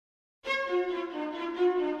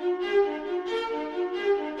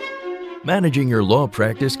Managing your law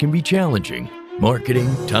practice can be challenging. Marketing,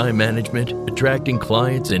 time management, attracting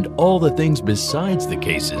clients, and all the things besides the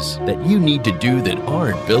cases that you need to do that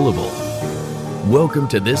aren't billable. Welcome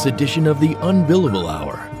to this edition of the Unbillable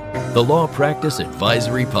Hour, the Law Practice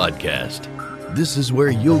Advisory Podcast. This is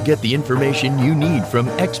where you'll get the information you need from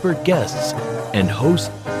expert guests and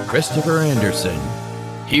host Christopher Anderson,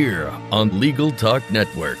 here on Legal Talk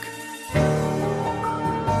Network.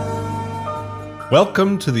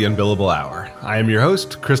 Welcome to the Unbillable Hour. I am your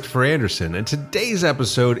host, Christopher Anderson, and today's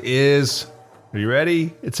episode is, are you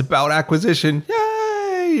ready? It's about acquisition.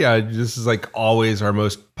 Yay! This is like always our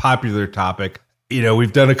most popular topic. You know,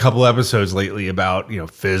 we've done a couple episodes lately about,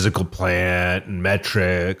 physical plant and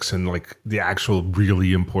metrics and like the actual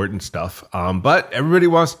really important stuff. But everybody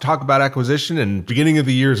wants to talk about acquisition, and beginning of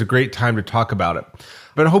the year is a great time to talk about it.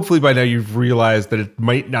 But hopefully by now you've realized that it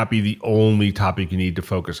might not be the only topic you need to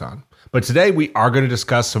focus on. But today we are going to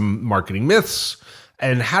discuss some marketing myths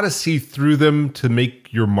and how to see through them to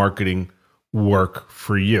make your marketing work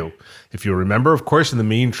for you. If you remember, of course, in the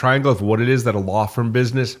main triangle of what it is that a law firm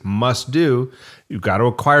business must do, you've got to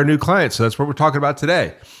acquire new clients. So that's what we're talking about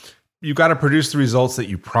today. You've got to produce the results that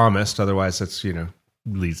you promised. Otherwise, that's,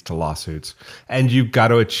 leads to lawsuits. And you've got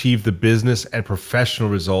to achieve the business and professional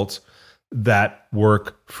results that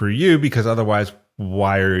work for you, because otherwise,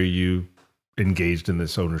 why are you engaged in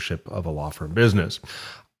this ownership of a law firm business?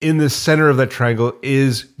 In the center of that triangle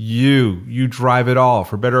is you. You drive it all,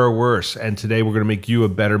 for better or worse. And today we're going to make you a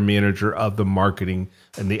better manager of the marketing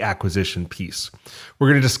and the acquisition piece. We're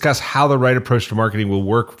going to discuss how the right approach to marketing will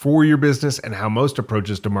work for your business and how most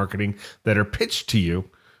approaches to marketing that are pitched to you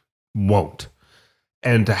won't.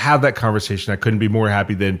 And to have that conversation, I couldn't be more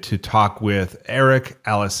happy than to talk with Eric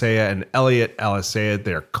Alisea and Elliot Alisea.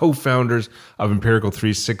 They're co-founders of Empirical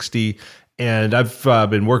 360. And I've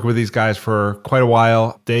been working with these guys for quite a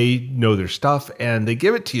while. They know their stuff and they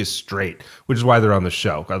give it to you straight, which is why they're on the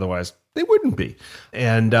show. Otherwise, they wouldn't be.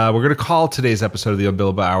 And we're going to call today's episode of the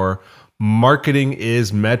Unbillable Hour, Marketing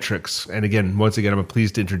is Metrics. And again, once again, I'm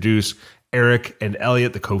pleased to introduce Eric and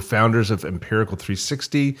Elliot, the co-founders of Empirical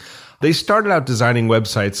 360. They started out designing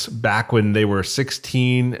websites back when they were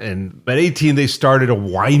 16, and at 18, they started a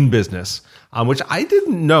wine business, which I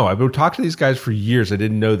didn't know. I've been talking to these guys for years. I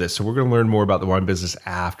didn't know this. So we're going to learn more about the wine business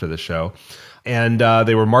after the show. And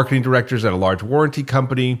they were marketing directors at a large warranty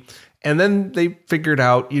company. And then they figured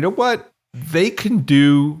out, you know what? They can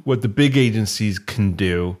do what the big agencies can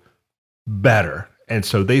do better. And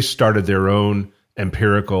so they started their own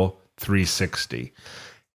Empirical 360.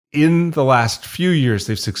 In the last few years,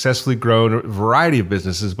 they've successfully grown a variety of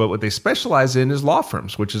businesses, but what they specialize in is law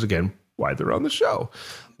firms, which is, again, why they're on the show.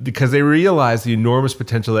 Because they realize the enormous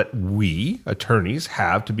potential that we, attorneys,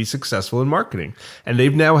 have to be successful in marketing. And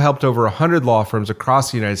they've now helped over 100 law firms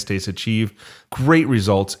across the United States achieve great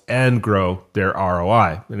results and grow their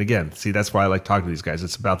ROI. And again, see, that's why I like talking to these guys.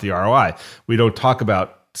 It's about the ROI. We don't talk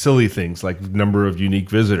about silly things like number of unique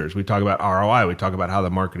visitors. We talk about ROI. We talk about how the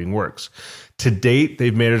marketing works. To date,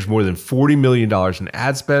 they've managed more than $40 million in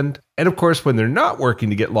ad spend. And of course, when they're not working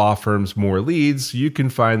to get law firms more leads, you can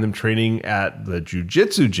find them training at the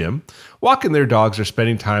jiu-jitsu gym, walking their dogs, or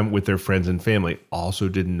spending time with their friends and family. Also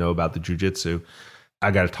didn't know about the jiu-jitsu.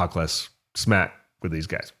 I got to talk less smack with these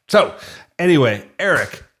guys. So anyway,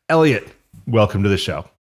 Eric, Elliot, welcome to the show.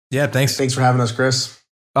 Yeah, thanks. Thanks for having us, Chris.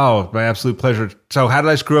 Oh, my absolute pleasure. So how did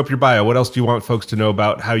I screw up your bio? What else do you want folks to know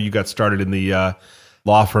about how you got started in the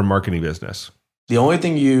law firm marketing business? The only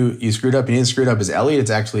thing you screwed up, you didn't screw it up, is Elliot's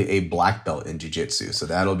actually a black belt in jiu-jitsu. So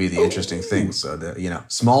that'll be the interesting thing. So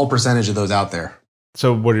small percentage of those out there.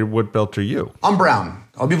 So what belt are you? I'm brown.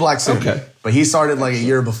 I'll be black soon. Okay. But he started like a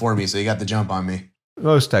year before me, so he got the jump on me.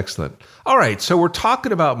 Most excellent. All right. So we're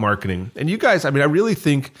talking about marketing. And you guys, I really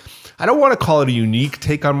think, I don't want to call it a unique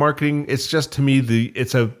take on marketing. It's just, to me,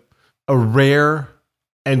 it's a rare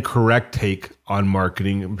and correct take on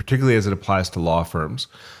marketing, and particularly as it applies to law firms.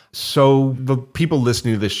 So the people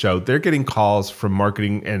listening to this show, they're getting calls from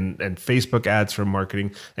marketing and Facebook ads from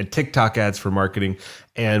marketing and TikTok ads for marketing.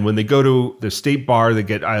 And when they go to the state bar,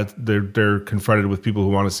 they're confronted with people who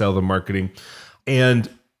want to sell them marketing. And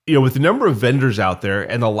with the number of vendors out there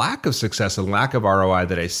and the lack of success and lack of ROI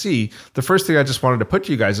that I see, the first thing I just wanted to put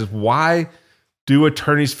to you guys is, why do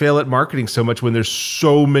attorneys fail at marketing so much when there's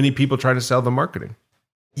so many people trying to sell them marketing?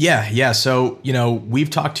 Yeah. So, we've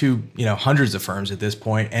talked to, hundreds of firms at this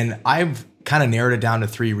point, and I've kind of narrowed it down to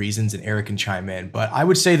three reasons, and Eric can chime in. But I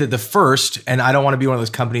would say that the first, and I don't want to be one of those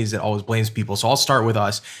companies that always blames people, so I'll start with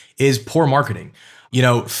us, is poor marketing.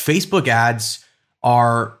 Facebook ads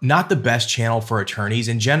are not the best channel for attorneys.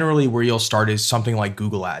 And generally where you'll start is something like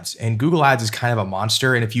Google Ads. And Google Ads is kind of a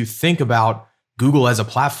monster. And if you think about Google as a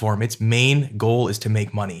platform, its main goal is to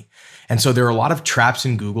make money. And so there are a lot of traps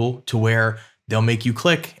in Google to where they'll make you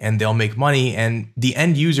click and they'll make money. And the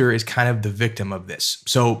end user is kind of the victim of this.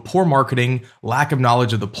 So poor marketing, lack of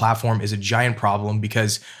knowledge of the platform is a giant problem,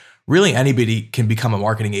 because really anybody can become a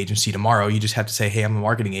marketing agency tomorrow. You just have to say, hey, I'm a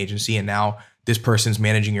marketing agency, and now this person's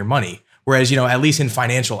managing your money. Whereas, at least in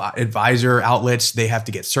financial advisor outlets, they have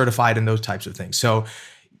to get certified and those types of things. So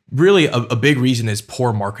really a big reason is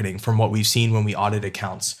poor marketing from what we've seen when we audit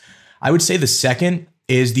accounts. I would say the second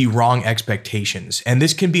is the wrong expectations. And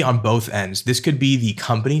this can be on both ends. This could be the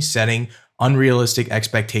company setting unrealistic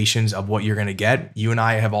expectations of what you're going to get. You and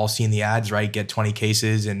I have all seen the ads, right? Get 20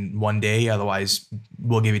 cases in one day. Otherwise,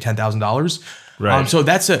 we'll give you $10,000. Right. So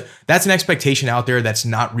that's an expectation out there that's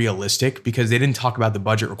not realistic, because they didn't talk about the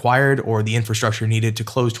budget required or the infrastructure needed to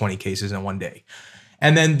close 20 cases in one day.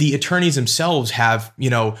 And then the attorneys themselves have,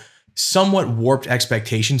 somewhat warped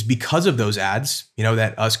expectations because of those ads,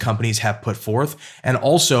 that us companies have put forth. And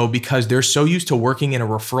also because they're so used to working in a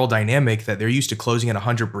referral dynamic that they're used to closing at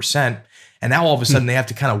 100%. And now all of a sudden they have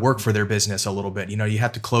to kind of work for their business a little bit. You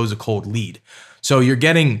have to close a cold lead. So you're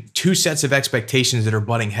getting two sets of expectations that are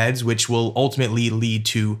butting heads, which will ultimately lead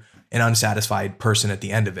to an unsatisfied person at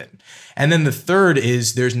the end of it. And then the third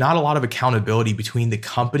is there's not a lot of accountability between the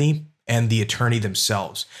company and the attorney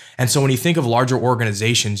themselves. And so when you think of larger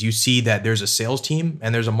organizations, you see that there's a sales team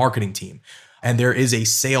and there's a marketing team, and there is a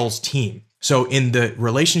sales team. So in the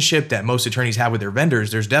relationship that most attorneys have with their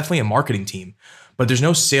vendors, there's definitely a marketing team, but there's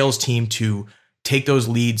no sales team to take those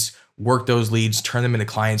leads, work those leads, turn them into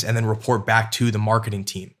clients, and then report back to the marketing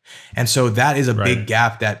team. And so that is a big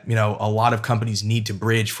gap that, a lot of companies need to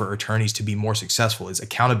bridge for attorneys to be more successful, is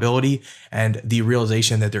accountability and the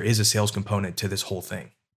realization that there is a sales component to this whole thing.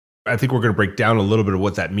 I think we're going to break down a little bit of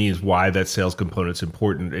what that means, why that sales component is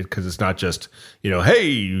important, because it's not just, hey,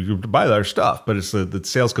 you buy our stuff, but it's the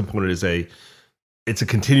sales component is it's a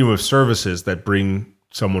continuum of services that bring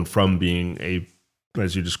someone from being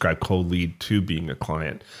as you described, cold lead to being a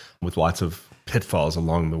client, with lots of pitfalls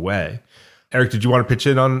along the way. Eric, did you want to pitch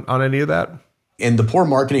in on any of that? And the poor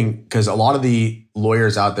marketing, because a lot of the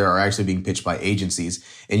lawyers out there are actually being pitched by agencies.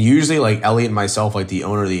 And usually like Elliot and myself, like the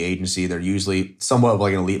owner of the agency, they're usually somewhat of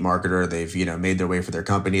like an elite marketer. They've, made their way for their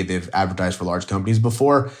company. They've advertised for large companies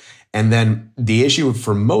before. And then the issue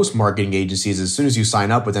for most marketing agencies, as soon as you sign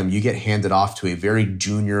up with them, you get handed off to a very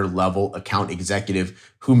junior level account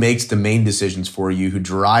executive who makes the main decisions for you, who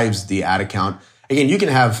drives the ad account. Again, you can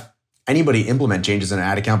have anybody implement changes in an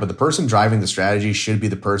ad account, but the person driving the strategy should be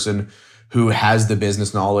the person who has the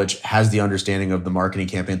business knowledge, has the understanding of the marketing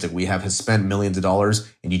campaigns that we have, has spent millions of dollars,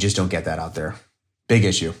 and you just don't get that out there. Big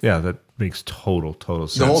issue. Yeah, that makes total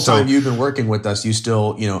sense. The whole time you've been working with us, you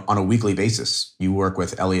still, on a weekly basis, you work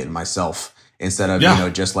with Elliot and myself instead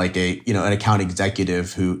of, just like an account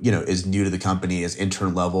executive who, is new to the company, is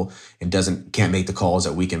intern level, and can't make the calls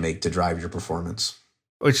that we can make to drive your performance.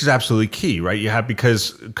 Which is absolutely key, right? You have,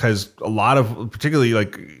 because a lot of, particularly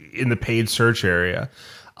like in the paid search area,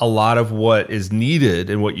 a lot of what is needed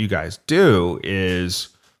and what you guys do is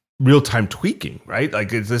real-time tweaking, right? Like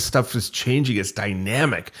this stuff is changing. It's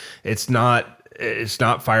dynamic. It's not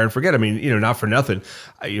fire and forget. I mean, not for nothing.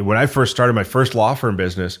 When I first started my first law firm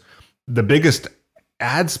business, the biggest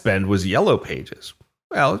ad spend was Yellow Pages.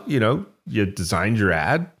 Well, you designed your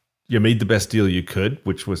ad, you made the best deal you could,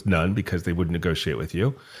 which was none because they wouldn't negotiate with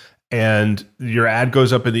you. And your ad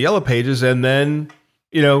goes up in the Yellow Pages, and then,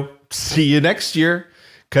 see you next year,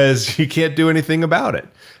 because you can't do anything about it.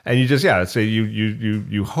 And you just, say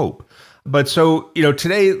you hope. But so,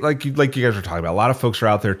 today, like you guys were talking about, a lot of folks are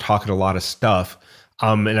out there talking a lot of stuff.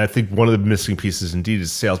 And I think one of the missing pieces indeed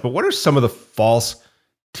is sales. But what are some of the false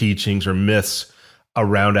teachings or myths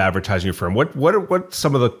around advertising your firm? What's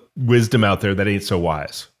some of the wisdom out there that ain't so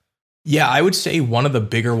wise? Yeah, I would say one of the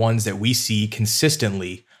bigger ones that we see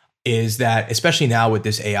consistently is that, especially now with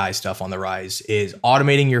this AI stuff on the rise, is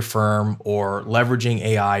automating your firm or leveraging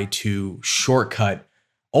AI to shortcut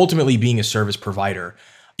ultimately being a service provider.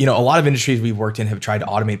 A lot of industries we've worked in have tried to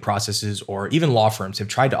automate processes, or even law firms have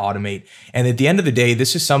tried to automate. And at the end of the day,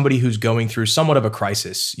 this is somebody who's going through somewhat of a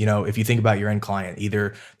crisis. If you think about your end client,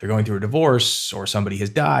 either they're going through a divorce or somebody has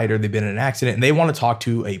died or they've been in an accident and they want to talk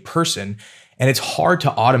to a person. And it's hard to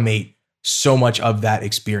automate so much of that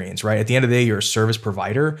experience, right? At the end of the day, you're a service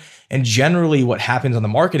provider. And generally what happens on the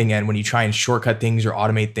marketing end when you try and shortcut things or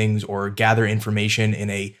automate things or gather information in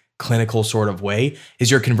a clinical sort of way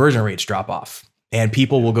is your conversion rates drop off. And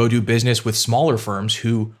people will go do business with smaller firms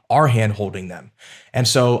who are hand holding them. And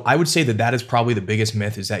so I would say that that is probably the biggest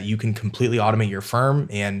myth, is that you can completely automate your firm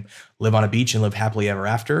and live on a beach and live happily ever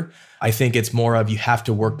after. I think it's more of, you have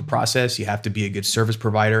to work the process. You have to be a good service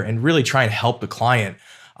provider and really try and help the client.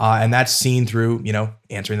 And that's seen through,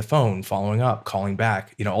 answering the phone, following up, calling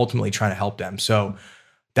back, ultimately trying to help them. So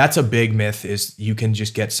that's a big myth, is you can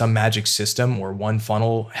just get some magic system or one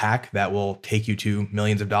funnel hack that will take you to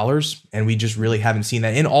millions of dollars. And we just really haven't seen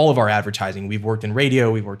that in all of our advertising. We've worked in radio,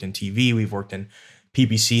 we've worked in TV, we've worked in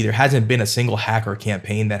PPC. There hasn't been a single hack or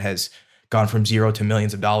campaign that has gone from zero to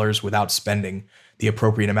millions of dollars without spending the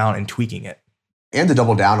appropriate amount and tweaking it. And to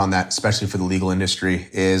double down on that, especially for the legal industry,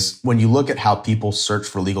 is when you look at how people search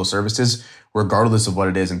for legal services, regardless of what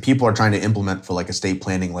it is, and people are trying to implement for like estate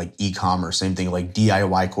planning, like e-commerce, same thing like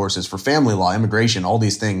DIY courses for family law, immigration, all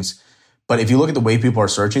these things. But if you look at the way people are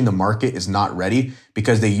searching, the market is not ready,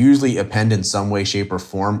 because they usually append in some way, shape, or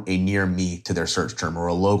form a near me to their search term, or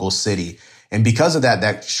a local city. And because of that,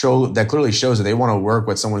 that clearly shows that they want to work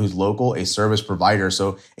with someone who's local, a service provider.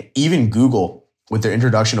 So even Google, with their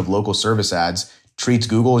introduction of local service ads, treats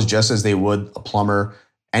Google as just as they would a plumber,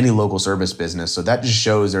 any local service business. So that just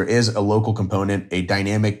shows there is a local component, a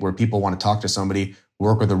dynamic where people want to talk to somebody,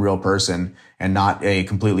 work with a real person, and not a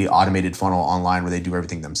completely automated funnel online where they do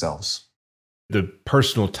everything themselves. The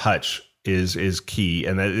personal touch is key.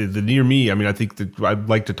 And the near me, I think that I'd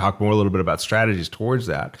like to talk more a little bit about strategies towards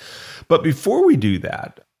that. But before we do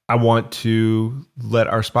that, I want to let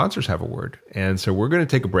our sponsors have a word. And so we're going to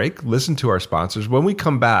take a break, listen to our sponsors. When we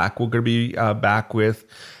come back, we're going to be back with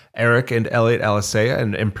Eric and Elliot Alicea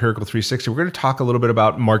and Empirical 360. We're going to talk a little bit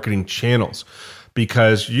about marketing channels,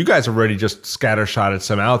 because you guys have already just scattershotted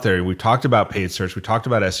some out there. We talked about paid search. We talked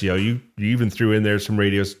about SEO. You even threw in there some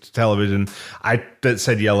radio, television. I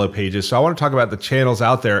said yellow pages. So I want to talk about the channels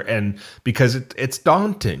out there, and because it's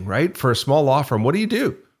daunting, right? For a small law firm, what do you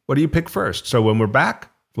do? What do you pick first? So when we're back,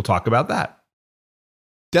 we'll talk about that.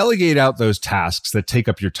 Delegate out those tasks that take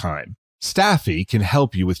up your time. Staffy can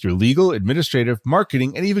help you with your legal, administrative,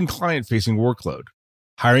 marketing, and even client-facing workload.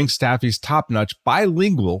 Hiring Staffy's top-notch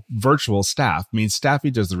bilingual virtual staff means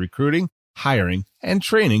Staffy does the recruiting, hiring, and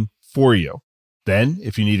training for you. Then,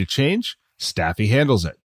 if you need a change, Staffy handles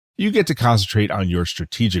it. You get to concentrate on your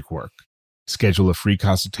strategic work. Schedule a free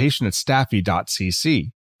consultation at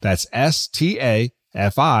staffy.cc. That's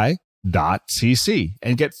STAFI.cc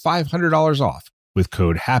and get $500 off with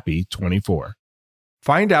code HAPPY24.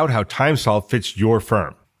 Find out how TimeSolve fits your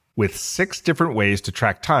firm. With 6 different ways to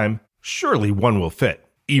track time, surely one will fit,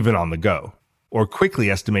 even on the go. Or quickly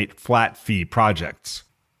estimate flat fee projects.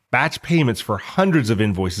 Batch payments for hundreds of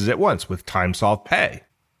invoices at once with TimeSolve Pay.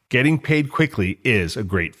 Getting paid quickly is a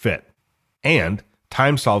great fit. And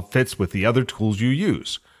TimeSolve fits with the other tools you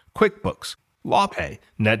use: QuickBooks, LawPay,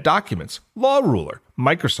 NetDocuments, LawRuler,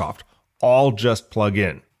 Microsoft, all just plug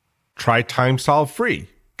in. Try TimeSolve free.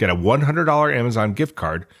 Get a $100 Amazon gift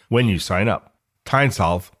card when you sign up.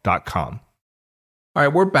 TimeSolve.com. All right,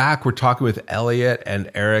 we're back. We're talking with Elliot and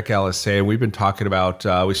Eric Alicea. We've been talking about,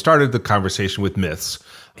 we started the conversation with myths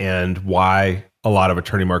and why a lot of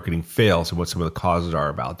attorney marketing fails and what some of the causes are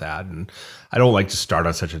about that. And I don't like to start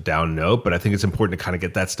on such a down note, but I think it's important to kind of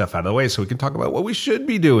get that stuff out of the way so we can talk about what we should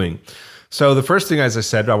be doing. So the first thing, as I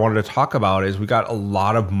said, I wanted to talk about is we got a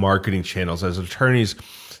lot of marketing channels. As attorneys,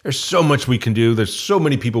 there's so much we can do. There's so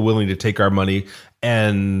many people willing to take our money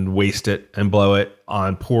and waste it and blow it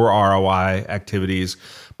on poor ROI activities.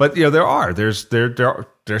 But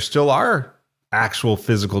there still are actual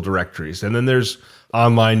physical directories, and then there's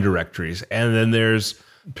online directories, and then there's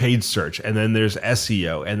paid search, and then there's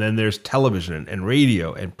SEO, and then there's television and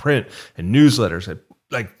radio and print and newsletters, and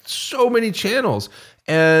like so many channels.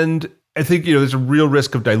 And I think there's a real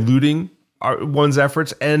risk of diluting one's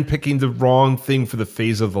efforts and picking the wrong thing for the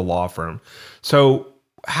phase of the law firm. So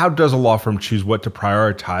how does a law firm choose what to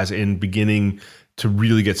prioritize in beginning to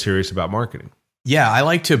really get serious about marketing? Yeah, I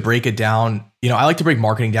like to break it down. I like to break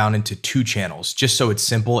marketing down into 2 channels, just so it's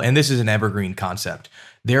simple. And this is an evergreen concept.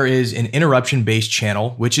 There is an interruption-based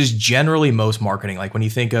channel, which is generally most marketing. Like when you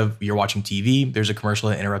think of you're watching TV, there's a commercial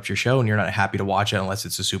that interrupts your show and you're not happy to watch it unless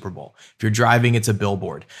it's the Super Bowl. If you're driving, it's a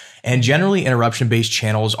billboard. And generally interruption-based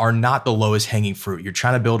channels are not the lowest hanging fruit. You're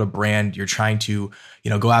trying to build a brand. You're trying to,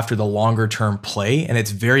 go after the longer term play, and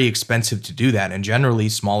it's very expensive to do that. And generally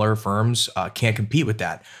smaller firms can't compete with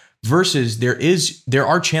that. Versus there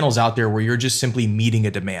are channels out there where you're just simply meeting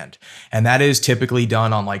a demand. And that is typically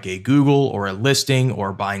done on like a Google or a listing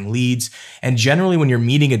or buying leads. And generally when you're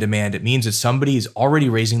meeting a demand, it means that somebody is already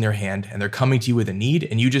raising their hand and they're coming to you with a need,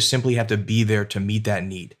 and you just simply have to be there to meet that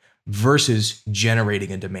need. versus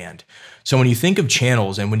generating a demand. So when you think of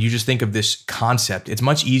channels and when you just think of this concept, it's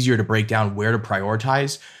much easier to break down where to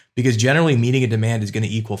prioritize, because generally meeting a demand is going to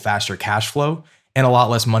equal faster cash flow and a lot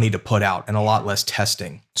less money to put out and a lot less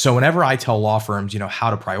testing. So whenever I tell law firms, how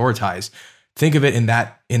to prioritize, think of it in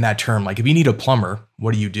that term. Like if you need a plumber,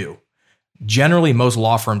 what do? Generally, most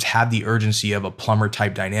law firms have the urgency of a plumber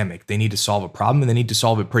type dynamic. They need to solve a problem and they need to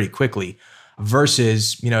solve it pretty quickly.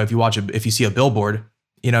 Versus, if you see a billboard,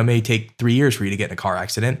 it may take 3 years for you to get in a car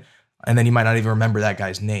accident, and then you might not even remember that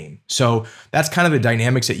guy's name. So that's kind of the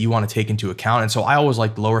dynamics that you want to take into account. And so I always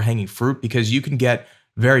like lower hanging fruit, because you can get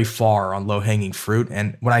very far on low hanging fruit.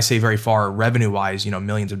 And when I say very far, revenue wise,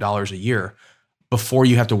 millions of dollars a year, before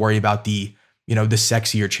you have to worry about the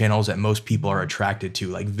sexier channels that most people are attracted to,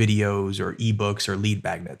 like videos or ebooks or lead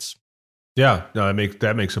magnets. Yeah, no,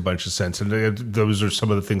 that makes a bunch of sense. And those are some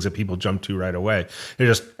of the things that people jump to right away. And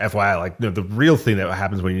just FYI, the real thing that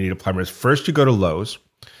happens when you need a plumber is first you go to Lowe's,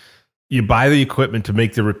 you buy the equipment to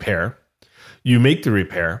make the repair, you make the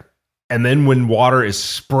repair, and then when water is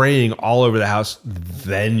spraying all over the house,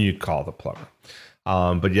 then you call the plumber.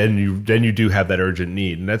 But then you do have that urgent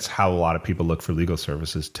need. And that's how a lot of people look for legal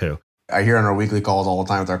services too. I hear on our weekly calls all the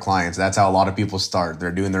time with our clients, that's how a lot of people start.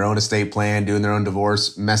 They're doing their own estate plan, doing their own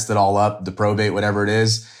divorce, messed it all up, the probate, whatever it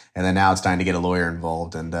is. And then now it's time to get a lawyer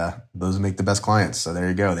involved. And those make the best clients. So there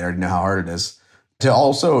you go. They already know how hard it is. To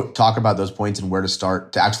also talk about those points and where to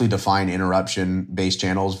start, to actually define interruption-based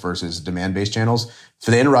channels versus demand-based channels.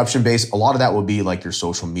 For the interruption-based, a lot of that will be like your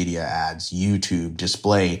social media ads, YouTube,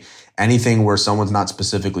 display, anything where someone's not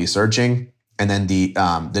specifically searching. And then the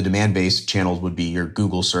demand-based channels would be your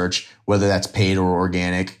Google search, whether that's paid or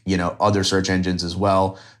organic, other search engines as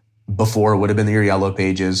well. Before it would have been your yellow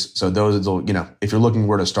pages. So those, if you're looking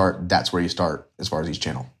where to start, that's where you start as far as each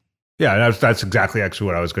channel. Yeah, that's exactly actually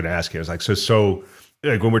what I was going to ask you. I was like, so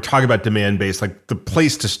like when we're talking about demand-based, like the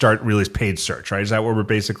place to start really is paid search, right? Is that what we're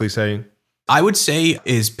basically saying? I would say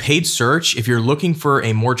is paid search. If you're looking for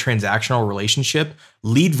a more transactional relationship,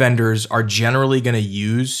 lead vendors are generally going to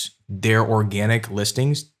use their organic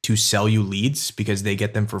listings to sell you leads because they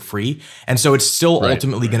get them for free. And so it's still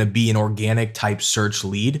ultimately going to be an organic type search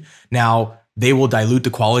lead. Now, they will dilute the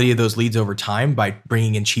quality of those leads over time by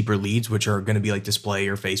bringing in cheaper leads, which are going to be like display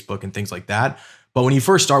or Facebook and things like that. But when you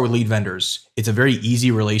first start with lead vendors, it's a very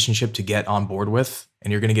easy relationship to get on board with,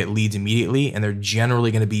 and you're going to get leads immediately, and they're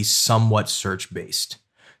generally going to be somewhat search based.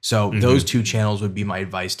 So those two channels would be my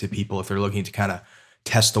advice to people if they're looking to kind of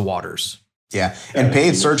test the waters. Yeah. And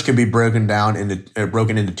paid search could be broken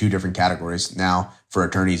into two different categories now for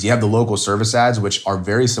attorneys. You have the local service ads, which are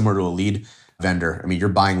very similar to a lead vendor. I mean, you're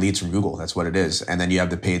buying leads from Google. That's what it is. And then you have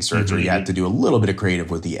the paid search where you have to do a little bit of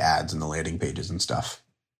creative with the ads and the landing pages and stuff.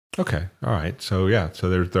 Okay. All right. So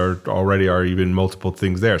there already are even multiple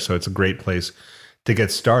things there. So it's a great place to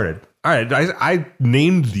get started. All right. I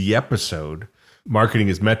named the episode Marketing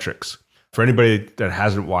is Metrics. For anybody that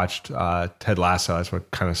hasn't watched Ted Lasso, I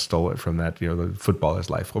just kind of stole it from that, the footballer's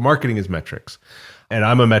life. Well, marketing is metrics. And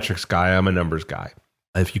I'm a metrics guy. I'm a numbers guy.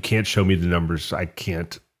 If you can't show me the numbers, I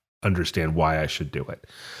can't understand why I should do it.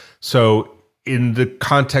 So in the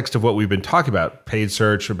context of what we've been talking about, paid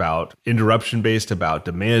search, about interruption-based, about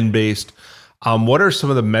demand-based, what are some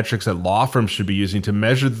of the metrics that law firms should be using to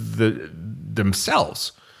measure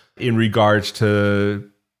themselves in regards to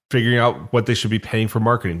figuring out what they should be paying for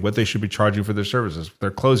marketing, what they should be charging for their services,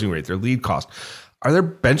 their closing rate, their lead cost? Are there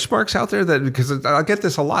benchmarks out there because I get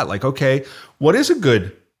this a lot, like, okay, what is a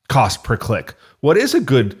good cost per click? What is a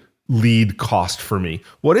good lead cost for me?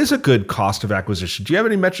 What is a good cost of acquisition? Do you have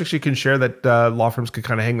any metrics you can share that law firms could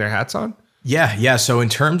kind of hang their hats on? Yeah. So in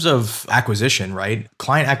terms of acquisition, right?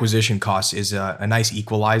 Client acquisition cost is a nice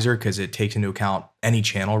equalizer because it takes into account any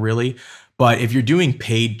channel really. But if you're doing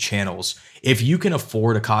paid channels, if you can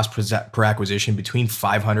afford a cost per acquisition between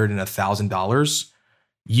 $500 and $1,000,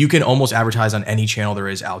 you can almost advertise on any channel there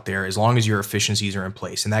is out there as long as your efficiencies are in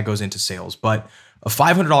place. And that goes into sales. But a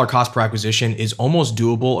 $500 cost per acquisition is almost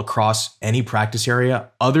doable across any practice area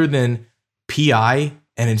other than PI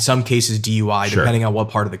and in some cases DUI, depending on what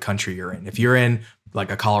part of the country you're in. If you're in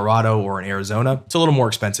like a Colorado or an Arizona, it's a little more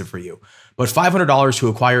expensive for you. But $500 to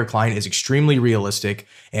acquire a client is extremely realistic.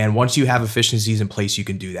 And once you have efficiencies in place, you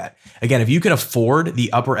can do that. Again, if you can afford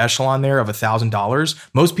the upper echelon there of $1,000,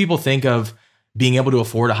 most people think of being able to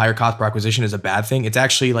afford a higher cost per acquisition as a bad thing. It's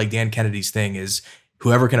actually like Dan Kennedy's thing is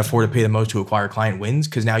whoever can afford to pay the most to acquire a client wins,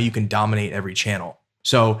 because now you can dominate every channel.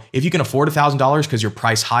 So if you can afford $1,000 because you're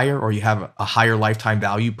priced higher or you have a higher lifetime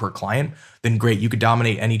value per client, then great, you could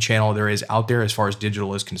dominate any channel there is out there as far as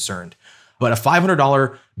digital is concerned. But a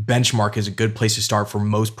 $500 benchmark is a good place to start for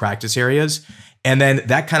most practice areas. And then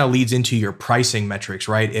that kind of leads into your pricing metrics,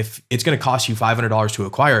 right? If it's going to cost you $500 to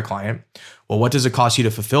acquire a client, well, what does it cost you to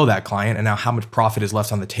fulfill that client? And now how much profit is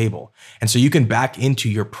left on the table? And so you can back into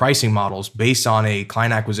your pricing models based on a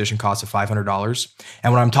client acquisition cost of $500.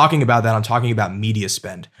 And when I'm talking about that, I'm talking about media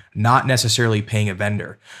spend, not necessarily paying a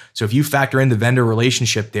vendor. So if you factor in the vendor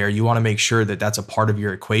relationship there, you want to make sure that that's a part of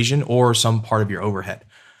your equation or some part of your overhead.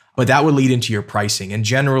 But that would lead into your pricing. And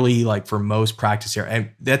generally, like for most practice areas,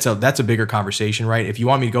 and that's a bigger conversation, right? If you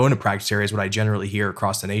want me to go into practice areas, what I generally hear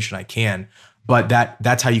across the nation, I can. But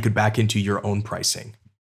that's how you could back into your own pricing.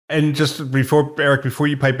 And just before, Eric, before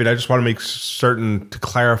you pipe in, I just want to make certain to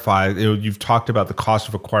clarify, you've talked about the cost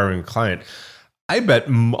of acquiring a client. I bet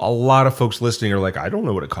a lot of folks listening are like, I don't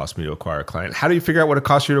know what it costs me to acquire a client. How do you figure out what it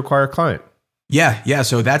costs you to acquire a client? Yeah.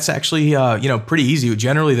 So that's actually, pretty easy.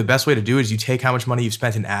 Generally, the best way to do it is you take how much money you've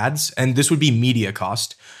spent in ads, and this would be media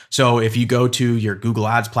cost. So if you go to your Google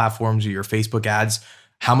Ads platforms or your Facebook ads,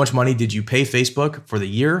 how much money did you pay Facebook for the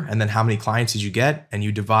year? And then how many clients did you get? And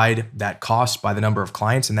you divide that cost by the number of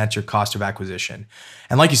clients, and that's your cost of acquisition.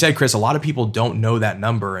 And like you said, Chris, a lot of people don't know that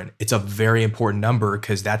number, and it's a very important number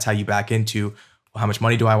because that's how you back into, well, how much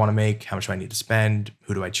money do I want to make? How much do I need to spend?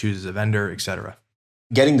 Who do I choose as a vendor, et cetera?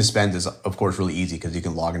 Getting the spend is, of course, really easy because you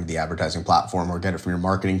can log into the advertising platform or get it from your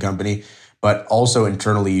marketing company. But also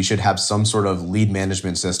internally, you should have some sort of lead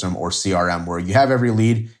management system or CRM where you have every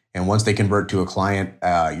lead. And once they convert to a client,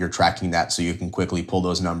 you're tracking that so you can quickly pull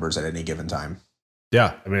those numbers at any given time.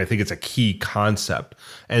 Yeah. I mean, I think it's a key concept.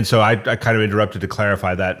 And so I kind of interrupted to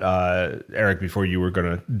clarify that, Eric, before you were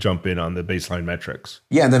going to jump in on the baseline metrics.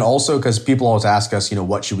 Yeah. And then also because people always ask us,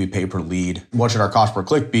 what should we pay per lead? What should our cost per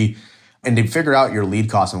click be? And to figure out your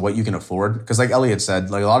lead cost and what you can afford. Because like Elliot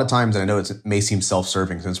said, like a lot of times, and I know it may seem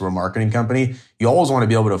self-serving since we're a marketing company, you always want to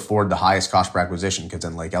be able to afford the highest cost per acquisition. Because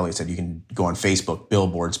then like Elliot said, you can go on Facebook,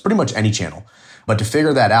 billboards, pretty much any channel. But to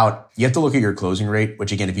figure that out, you have to look at your closing rate,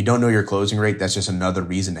 which again, if you don't know your closing rate, that's just another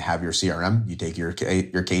reason to have your CRM. You take your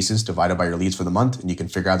cases divided by your leads for the month and you can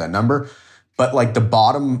figure out that number. But like the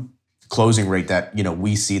bottom closing rate that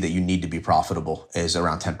we see that you need to be profitable is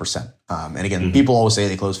around 10%. And again, people always say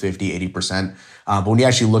they close 50, 80%. But when you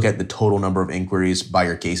actually look at the total number of inquiries by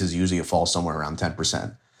your cases, usually it falls somewhere around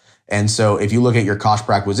 10%. And so if you look at your cost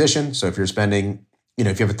per acquisition, so if you're spending,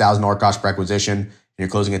 if you have $1,000 cost per acquisition and you're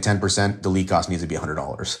closing at 10%, the lead cost needs to be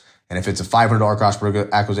 $100. And if it's a $500 cost per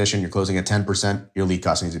acquisition, you're closing at 10%, your lead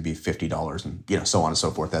cost needs to be $50, and so on and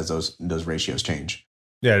so forth as those ratios change.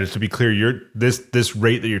 Yeah, just to be clear, this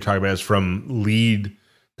rate that you're talking about is from lead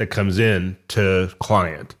that comes in to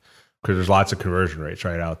client, because there's lots of conversion rates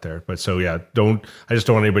right out there. But so yeah, I just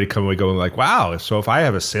don't want anybody coming away going like, wow, so if I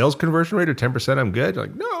have a sales conversion rate of 10%, I'm good.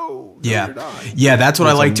 Like, no, yeah, you're not. Yeah, that's what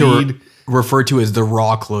I like to refer to as the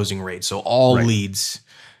raw closing rate. So all leads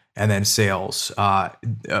and then sales.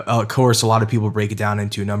 Of course, a lot of people break it down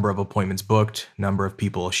into number of appointments booked, number of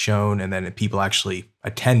people shown, and then people actually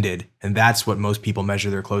attended. And that's what most people measure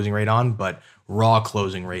their closing rate on. But raw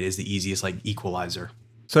closing rate is the easiest equalizer.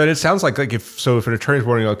 So it sounds like if an attorney's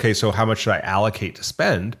wondering, okay, so how much should I allocate to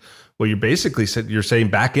spend? Well, you basically said you're saying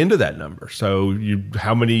back into that number. So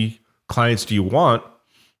how many clients do you want?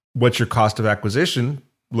 What's your cost of acquisition?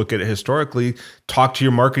 Look at it historically, talk to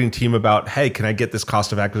your marketing team about, hey, can I get this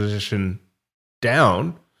cost of acquisition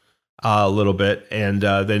down a little bit? And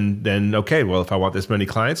then okay, well, if I want this many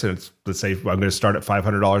clients, and let's say I'm going to start at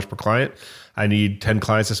 $500 per client, I need 10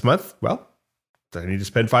 clients this month. Well, then I need to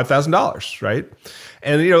spend $5,000, right?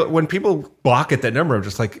 And when people balk at that number, I'm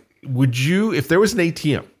just like, would you, if there was an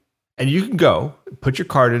ATM and you can go put your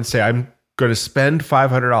card in and say, I'm going to spend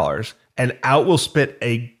 $500 and out will spit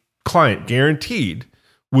a client guaranteed,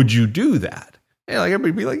 would you do that? And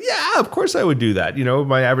everybody would be like, yeah, of course I would do that.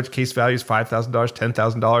 My average case value is $5,000,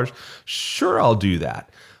 $10,000. Sure, I'll do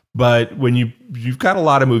that. But when you've got a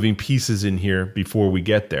lot of moving pieces in here before we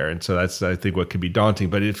get there. And so that's, I think, what could be daunting.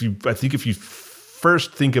 But if you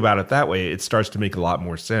first think about it that way, it starts to make a lot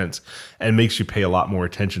more sense and makes you pay a lot more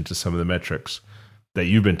attention to some of the metrics that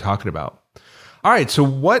you've been talking about. All right, so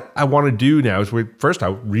what I want to do now is what I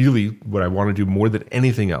want to do more than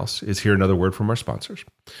anything else is hear another word from our sponsors.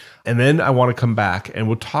 And then I want to come back and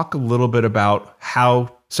we'll talk a little bit about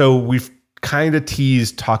so we've kind of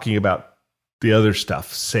teased talking about the other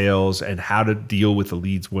stuff, sales and how to deal with the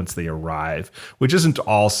leads once they arrive, which isn't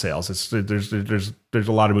all sales. There's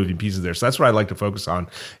a lot of moving pieces there. So that's what I'd like to focus on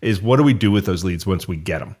is what do we do with those leads once we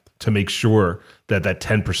get them to make sure that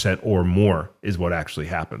 10% or more is what actually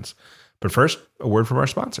happens. But first, a word from our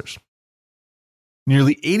sponsors.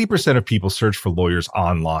 Nearly 80% of people search for lawyers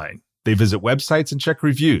online. They visit websites and check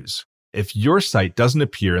reviews. If your site doesn't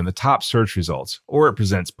appear in the top search results or it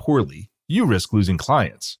presents poorly, you risk losing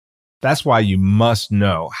clients. That's why you must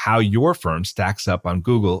know how your firm stacks up on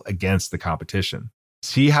Google against the competition.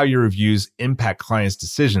 See how your reviews impact clients'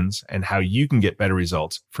 decisions and how you can get better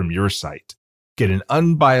results from your site. Get an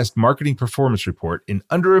unbiased marketing performance report in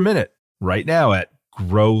under a minute right now at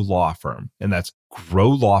Grow Law Firm. And that's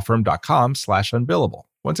growlawfirm.com/unbillable.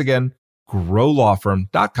 Once again,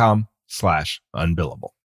 growlawfirm.com/unbillable.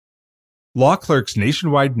 Law Clerk's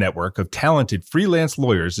nationwide network of talented freelance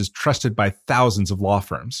lawyers is trusted by thousands of law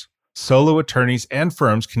firms. Solo attorneys and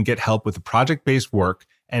firms can get help with project-based work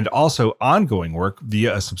and also ongoing work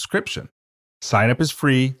via a subscription. Sign up is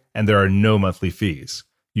free and there are no monthly fees.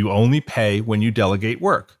 You only pay when you delegate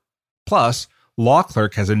work. Plus, Law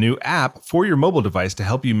Clerk has a new app for your mobile device to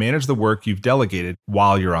help you manage the work you've delegated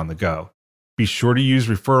while you're on the go. Be sure to use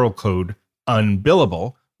referral code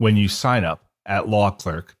UNBILLABLE when you sign up at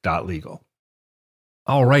lawclerk.legal.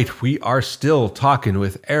 All right, we are still talking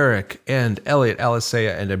with Eric and Elliot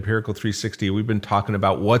Alisea and Empirical 360. We've been talking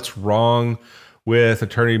about what's wrong with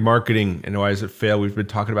attorney marketing and why does it fail. We've been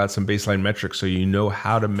talking about some baseline metrics so you know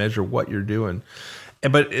how to measure what you're doing.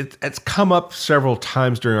 But it's come up several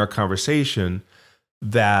times during our conversation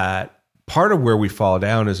that part of where we fall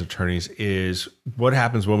down as attorneys is what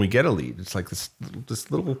happens when we get a lead. It's like this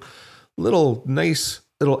little nice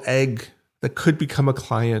little egg that could become a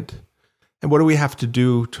client. And what do we have to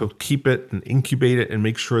do to keep it and incubate it and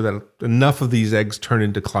make sure that enough of these eggs turn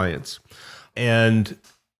into clients? And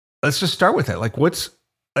let's just start with that. Like, what's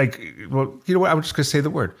like, well, you know what? I'm just going to say the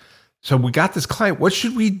word. So we got this client. What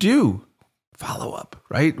should we do? Follow up,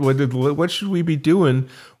 right? What should we be doing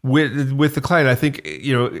with the client? I think,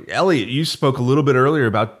 Elliot, you spoke a little bit earlier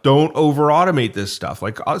about don't over automate this stuff.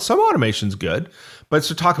 Like some automation's good, but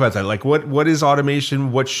so talk about that. Like what is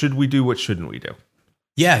automation? What should we do? What shouldn't we do?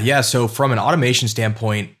 Yeah. So from an automation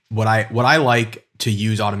standpoint, what I like to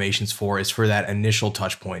use automations for is for that initial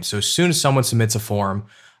touch point. So as soon as someone submits a form,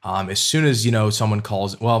 as soon as someone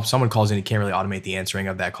calls, if someone calls in, you can't really automate the answering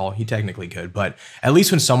of that call. He technically could, but at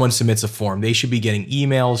least when someone submits a form, they should be getting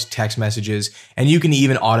emails, text messages, and you can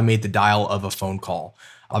even automate the dial of a phone call.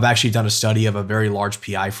 I've actually done a study of a very large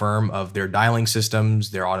PI firm of their dialing systems,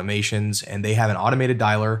 their automations, and they have an automated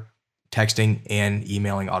dialer, texting and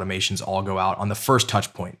emailing automations all go out on the first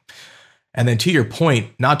touch point. And then to your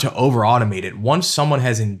point, not to over automate it, once someone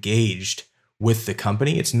has engaged with the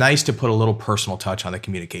company, it's nice to put a little personal touch on the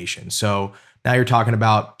communication. So now you're talking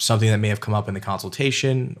about something that may have come up in the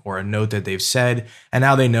consultation or a note that they've said, and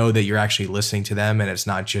now they know that you're actually listening to them and it's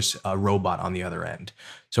not just a robot on the other end.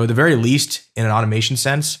 So at the very least, in an automation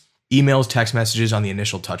sense, emails, text messages on the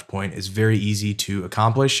initial touch point is very easy to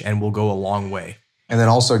accomplish and will go a long way. And then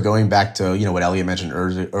also going back to what Elliot mentioned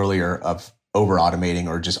earlier of over automating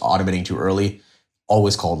or just automating too early,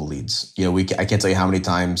 always call the leads. I can't tell you how many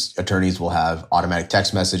times attorneys will have automatic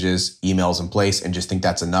text messages, emails in place and just think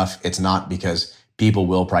that's enough. It's not, because people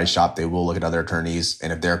will price shop. They will look at other attorneys.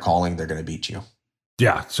 And if they're calling, they're going to beat you.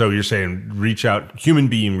 Yeah. So you're saying reach out, human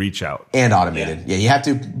being reach out. And automated. Yeah. You have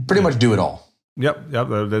to pretty much do it all. Yep.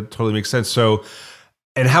 That totally makes sense. So,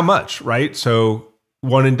 and how much, right? So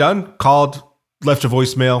one and done, called, left a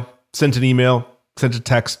voicemail, sent an email, sent a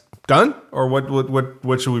text, done? Or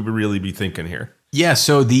what should we really be thinking here? Yeah,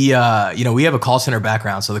 so we have a call center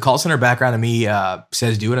background. So the call center background to me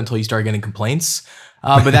says do it until you start getting complaints.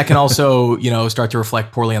 But that can also, start to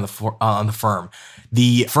reflect poorly on the firm.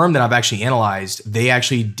 The firm that I've actually analyzed, they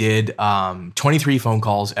actually did 23 phone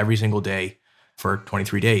calls every single day for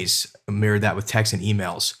 23 days. Mirrored that with text and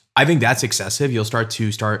emails. I think that's excessive. You'll start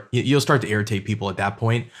to irritate people at that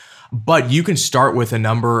point. But you can start with a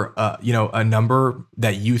number, a number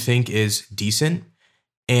that you think is decent,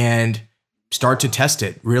 and start to test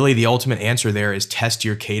it. Really, the ultimate answer there is test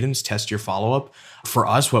your cadence, test your follow-up. For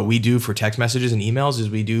us, what we do for text messages and emails is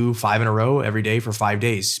we do 5 in a row every day for 5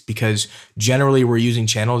 days, because generally we're using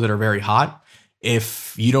channels that are very hot.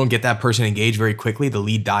 If you don't get that person engaged very quickly, the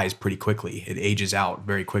lead dies pretty quickly. It ages out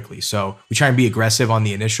very quickly. So we try and be aggressive on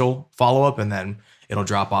the initial follow-up, and then it'll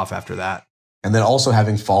drop off after that. And then also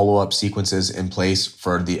having follow-up sequences in place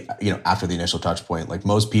for the, after the initial touch point. Like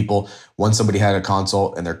most people, once somebody had a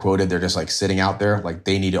consult and they're quoted, they're just like sitting out there. Like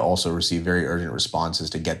they need to also receive very urgent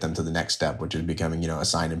responses to get them to the next step, which is becoming, a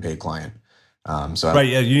signed and paid client. Right.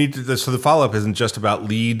 Yeah. You need to, so the follow-up isn't just about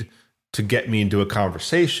lead to get me into a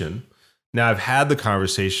conversation. Now I've had the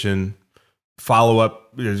conversation, follow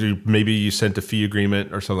up, maybe you sent a fee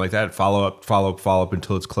agreement or something like that. Follow up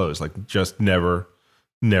until it's closed. Like just never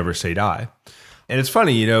say die. And it's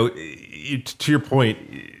funny, to your point,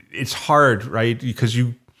 it's hard, right? Because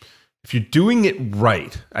if you're doing it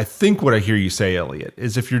right, I think what I hear you say, Elliot,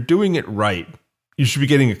 is if you're doing it right, you should be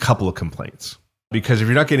getting a couple of complaints, because if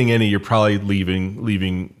you're not getting any, you're probably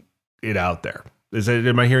leaving it out there.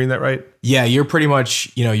 Am I hearing that right? Yeah, you're pretty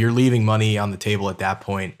much, you're leaving money on the table at that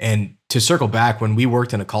point. And to circle back, when we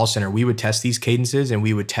worked in a call center, we would test these cadences and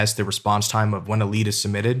we would test the response time of when a lead is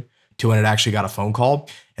submitted to when it actually got a phone call.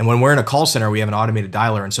 And when we're in a call center, we have an automated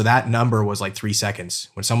dialer. And so that number was like 3 seconds.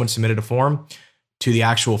 When someone submitted a form to the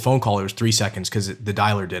actual phone call, it was 3 seconds because the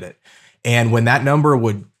dialer did it. And when that number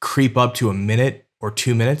would creep up to a minute or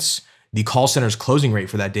 2 minutes, the call center's closing rate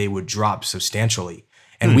for that day would drop substantially.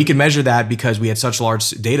 And we could measure that because we had such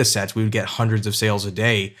large data sets. We would get hundreds of sales a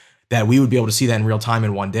day that we would be able to see that in real time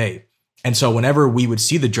in one day. And so whenever we would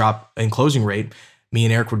see the drop in closing rate, me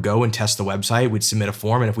and Eric would go and test the website. We'd submit a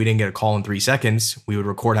form. And if we didn't get a call in 3 seconds, we would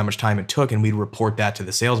record how much time it took and we'd report that to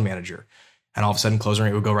the sales manager. And all of a sudden closing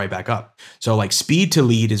rate would go right back up. So like speed to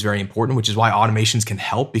lead is very important, which is why automations can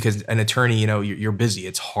help, because an attorney, you're busy.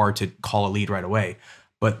 It's hard to call a lead right away.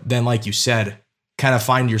 But then like you said, kind of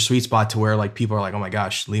find your sweet spot to where like people are like, oh my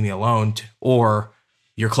gosh, leave me alone. Or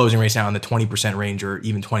your closing rate's now in the 20% range or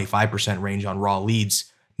even 25% range on raw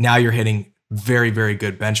leads. Now you're hitting very, very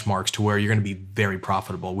good benchmarks to where you're going to be very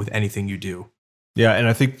profitable with anything you do. Yeah. And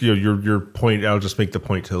I think your point, I'll just make the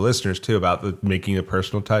point to the listeners too about making a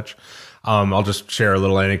personal touch. I'll just share a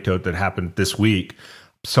little anecdote that happened this week.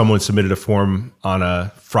 Someone submitted a form on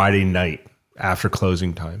a Friday night after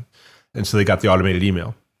closing time. And so they got the automated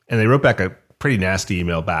email and they wrote back a pretty nasty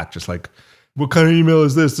email back, just like, what kind of email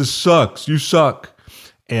is this? This sucks. You suck.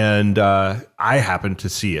 And I happened to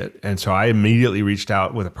see it. And so I immediately reached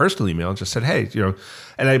out with a personal email and just said, hey,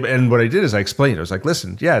 and what I did is I explained, I was like,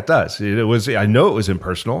 listen, yeah, it does. I know it was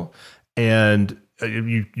impersonal, and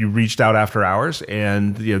you reached out after hours,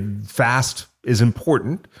 and fast is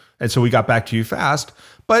important. And so we got back to you fast,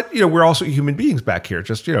 but we're also human beings back here.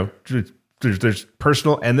 Just, there's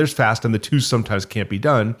personal and there's fast, and the two sometimes can't be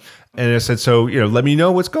done. And I said, so, let me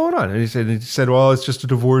know what's going on. And he said, well, it's just a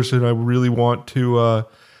divorce and I really wanted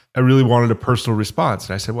a personal response.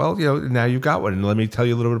 And I said, well, now you've got one, and let me tell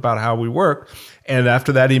you a little bit about how we work. And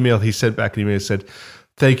after that email, he sent back an email and said,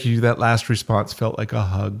 thank you. That last response felt like a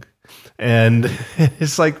hug. And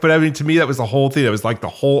it's like, but I mean, to me, that was the whole thing. That was like the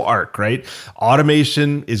whole arc, right?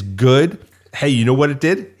 Automation is good. Hey, you know what it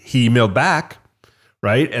did? He emailed back.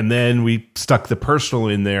 Right. And then we stuck the personal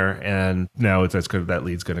in there, and now that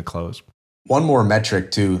lead's going to close. One more metric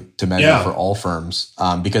to measure for all firms,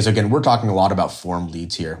 because again, we're talking a lot about form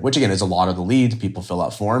leads here, which again is a lot of the leads. People fill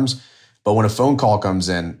out forms. But when a phone call comes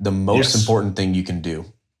in, the most important thing you can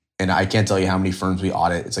do, and I can't tell you how many firms we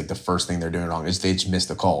audit, it's like the first thing they're doing wrong is they just miss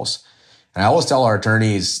the calls. And I always tell our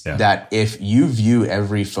attorneys that if you view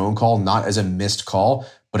every phone call not as a missed call,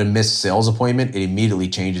 but a missed sales appointment, it immediately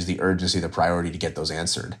changes the urgency, the priority to get those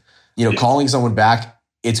answered. Calling someone back,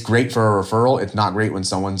 it's great for a referral. It's not great when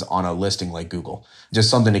someone's on a listing like Google. Just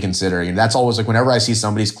something to consider. That's always like whenever I see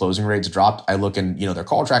somebody's closing rates dropped, I look in, their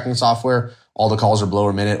call tracking software, all the calls are below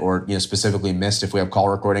a minute or, specifically missed. If we have call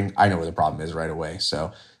recording, I know where the problem is right away.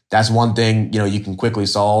 So that's one thing, you can quickly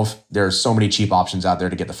solve. There's so many cheap options out there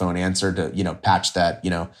to get the phone answered to, patch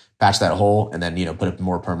that hole and then, put a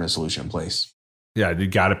more permanent solution in place. Yeah, you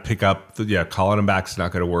got to pick up. Calling them back is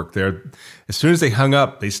not going to work. As soon as they hung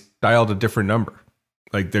up, they dialed a different number.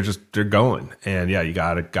 Like they're going, and you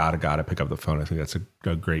gotta pick up the phone. I think that's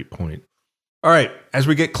a great point. All right, as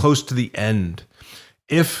we get close to the end,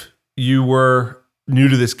 if you were new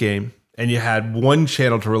to this game and you had one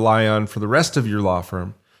channel to rely on for the rest of your law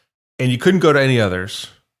firm, and you couldn't go to any others,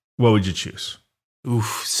 what would you choose?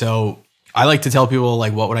 Oof. So I like to tell people,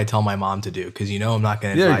 like, what would I tell my mom to do? Because, I'm not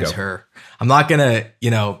going to advise her. I'm not going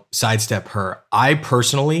to, sidestep her. I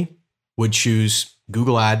personally would choose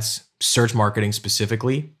Google Ads, search marketing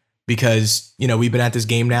specifically, because, we've been at this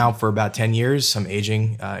game now for about 10 years. I'm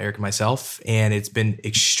aging, Eric and myself, and it's been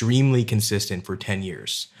extremely consistent for 10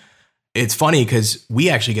 years. It's funny because we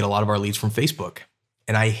actually get a lot of our leads from Facebook.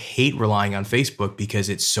 And I hate relying on Facebook because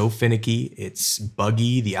it's so finicky. It's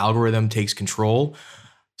buggy. The algorithm takes control.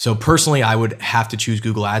 So personally, I would have to choose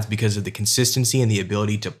Google Ads because of the consistency and the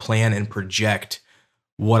ability to plan and project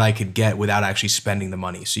what I could get without actually spending the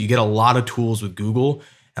money. So you get a lot of tools with Google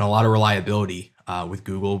and a lot of reliability with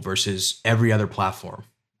Google versus every other platform.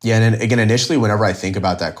 Yeah. And then again, initially, whenever I think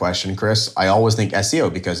about that question, Chris, I always think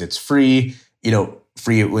SEO because it's free,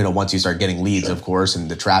 once you start getting leads, of course, and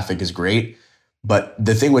the traffic is great. But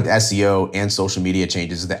the thing with SEO and social media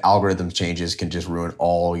changes is the algorithm changes can just ruin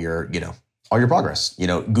all your progress.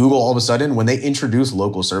 Google all of a sudden, when they introduced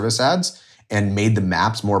local service ads and made the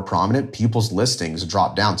maps more prominent, people's listings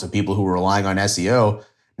dropped down. So people who were relying on SEO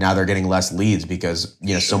now they're getting less leads because,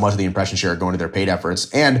 so much of the impression share are going to their paid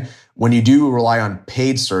efforts. And when you do rely on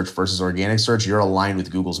paid search versus organic search, you're aligned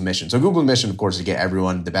with Google's mission. So Google's mission, of course, is to get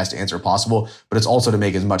everyone the best answer possible, but it's also to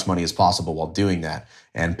make as much money as possible while doing that.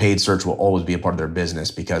 And paid search will always be a part of their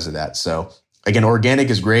business because of that. So again, organic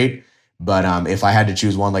is great. But if I had to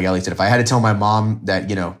choose one, like Elliot said, if I had to tell my mom that,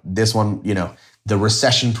 this one, the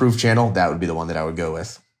recession-proof channel, that would be the one that I would go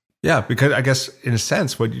with. Yeah, because I guess in a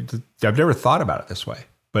sense, I've never thought about it this way,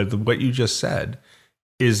 but what you just said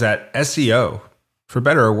is that SEO, for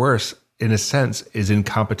better or worse, in a sense, is in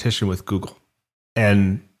competition with Google.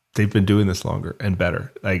 And they've been doing this longer and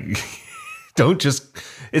better. Like,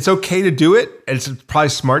 it's okay to do it. And it's probably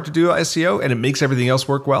smart to do SEO and it makes everything else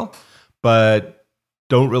work well, but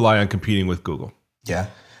don't rely on competing with Google. Yeah.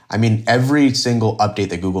 I mean, every single update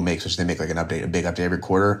that Google makes, which they make like a big update every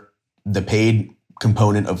quarter, the paid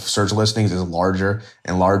component of search listings is larger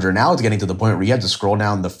and larger. Now it's getting to the point where you have to scroll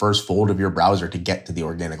down the first fold of your browser to get to the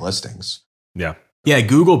organic listings. Yeah. Yeah,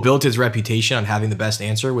 Google built its reputation on having the best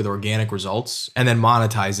answer with organic results and then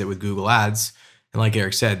monetize it with Google Ads. And like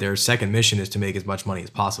Eric said, their second mission is to make as much money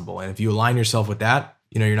as possible. And if you align yourself with that,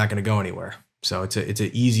 you're not going to go anywhere. So it's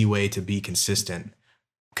an easy way to be consistent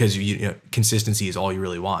because consistency is all you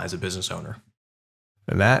really want as a business owner.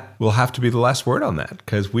 And that will have to be the last word on that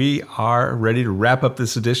because we are ready to wrap up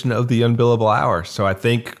this edition of the Unbillable Hour. So I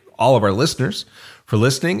thank all of our listeners for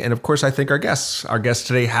listening. And of course, I thank our guests. Our guests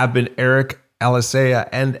today have been Eric Alicea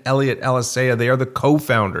and Elliot Alicea. They are the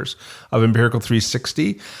co-founders of Empirical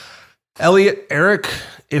 360. Elliot, Eric,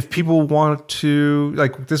 if people want to,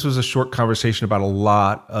 this was a short conversation about a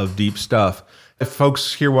lot of deep stuff. If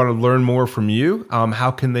folks here want to learn more from you,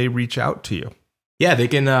 how can they reach out to you? Yeah, they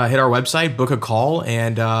can hit our website, book a call,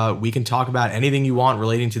 and we can talk about anything you want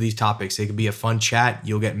relating to these topics. It could be a fun chat.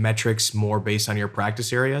 You'll get metrics more based on your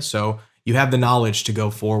practice area. So you have the knowledge to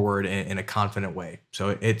go forward in a confident way.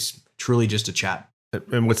 So it's truly just a chat.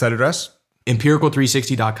 And what's that address?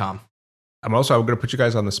 Empirical360.com. I'm going to put you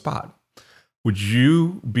guys on the spot. Would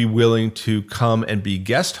you be willing to come and be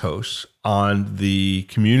guest hosts on the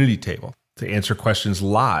community table to answer questions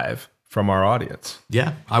live from our audience?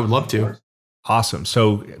 Yeah, I would love to. Awesome.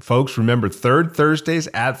 So folks, remember third Thursdays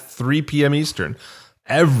at 3 p.m. Eastern,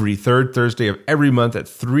 every third Thursday of every month at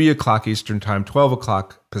 3 o'clock Eastern time, 12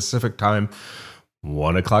 o'clock Pacific time,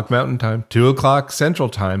 1 o'clock Mountain time, 2 o'clock Central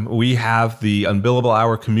time. We have the Unbillable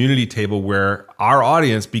Hour community table where our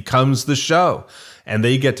audience becomes the show and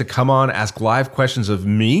they get to come on, ask live questions of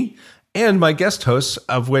me and my guest hosts,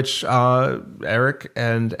 of which Eric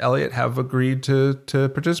and Elliot have agreed to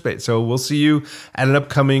participate. So we'll see you at an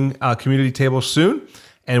upcoming community table soon.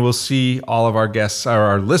 And we'll see all of our guests, or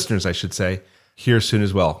our listeners, I should say, here soon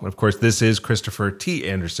as well. And of course, this is Christopher T.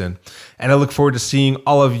 Anderson. And I look forward to seeing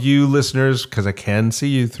all of you listeners, because I can see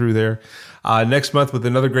you through there, next month with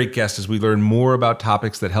another great guest as we learn more about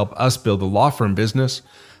topics that help us build a law firm business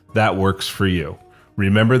that works for you.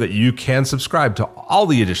 Remember that you can subscribe to all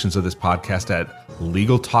the editions of this podcast at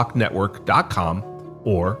LegalTalkNetwork.com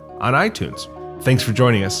or on iTunes. Thanks for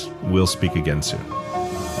joining us. We'll speak again soon.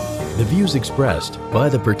 The views expressed by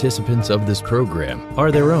the participants of this program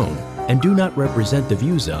are their own and do not represent the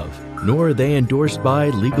views of, nor are they endorsed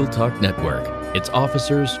by Legal Talk Network, its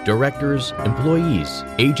officers, directors, employees,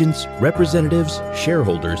 agents, representatives,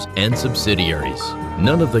 shareholders, and subsidiaries.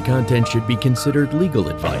 None of the content should be considered legal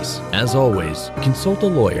advice. As always, consult a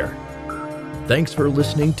lawyer. Thanks for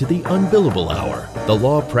listening to the Unbillable Hour, the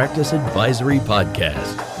Law Practice Advisory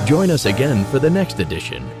Podcast. Join us again for the next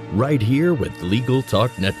edition, right here with Legal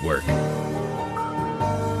Talk Network.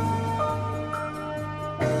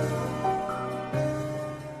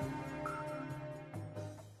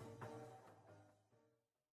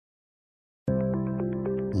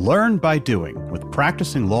 Learn by doing with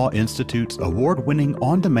Practicing Law Institute's award-winning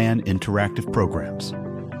on-demand interactive programs.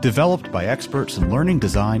 Developed by experts in learning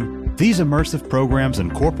design, these immersive programs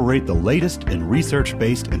incorporate the latest in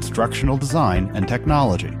research-based instructional design and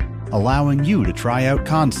technology, allowing you to try out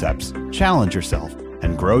concepts, challenge yourself,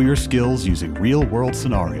 and grow your skills using real-world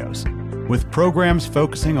scenarios. With programs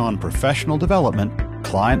focusing on professional development,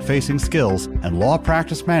 client-facing skills, and law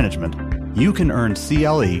practice management, you can earn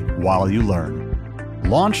CLE while you learn.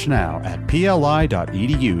 Launch now at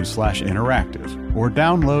pli.edu/interactive or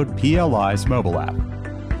download PLI's mobile app.